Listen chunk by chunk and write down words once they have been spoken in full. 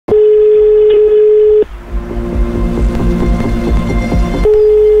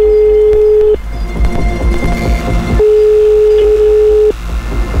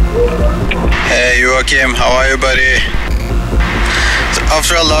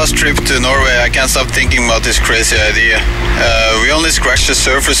After our last trip to Norway, I can't stop thinking about this crazy idea. We only scratched the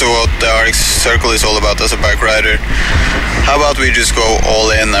surface of what the Arctic Circle is all about as a bike rider. How about we just go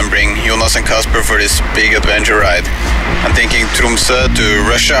all in and bring Jonas and Kasper for this big adventure ride? I'm thinking Tromsø to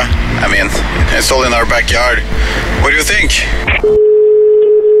Russia. I mean, it's all in our backyard. What do you think?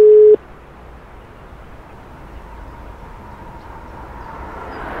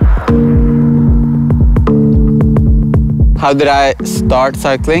 How did I start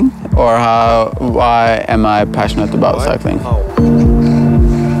cycling, or why am I passionate about cycling? I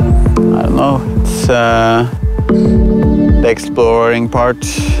don't know. It's the exploring part,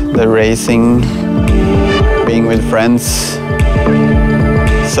 the racing, being with friends,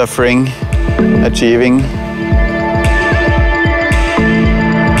 suffering, achieving.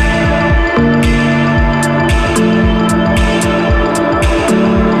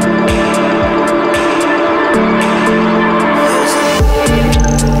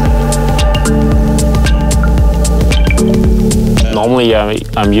 Normally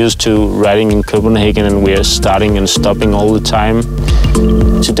I'm used to riding in Copenhagen and we're starting and stopping all the time.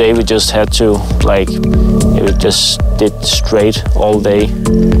 Today we just had to, we just did straight all day.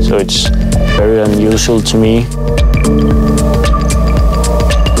 So it's very unusual to me.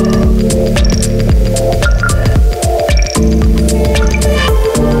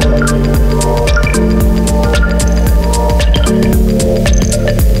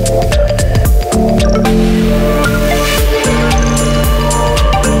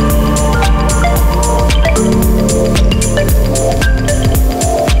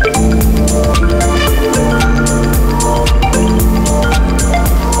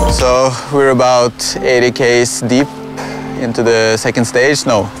 We're about 80 k's deep into the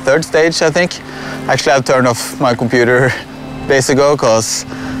third stage, I think. Actually, I've turned off my computer days ago because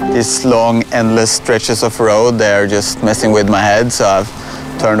these long, endless stretches of road, they're just messing with my head, so I've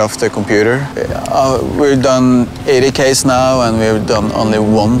turned off the computer. We've done 80 k's now and we've done only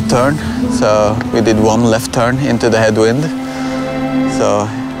one turn. So we did one left turn into the headwind. So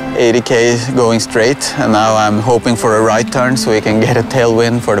 80k going straight, and now I'm hoping for a right turn so we can get a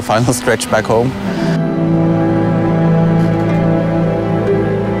tailwind for the final stretch back home.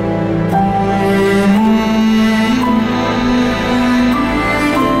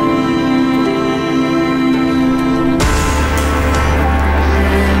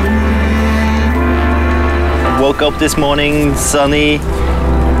 Woke up this morning, sunny,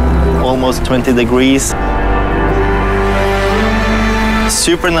 almost 20 degrees.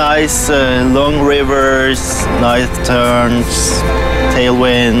 Super nice, long rivers, nice turns,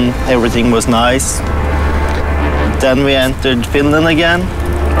 tailwind, everything was nice. Then we entered Finland again,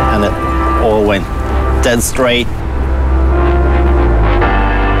 and it all went dead straight.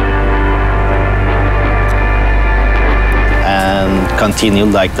 And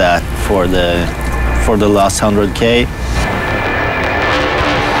continued like that for the last 100k.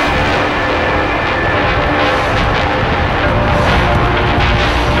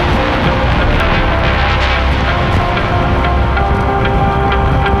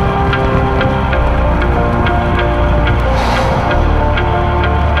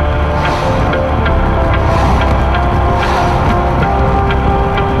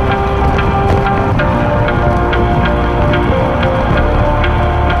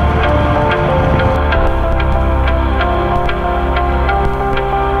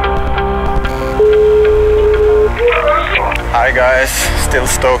 Hi guys, still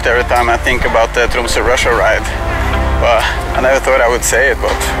stoked every time I think about the Tromsø Russia ride. Well, I never thought I would say it,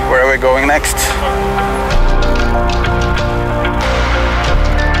 but where are we going next?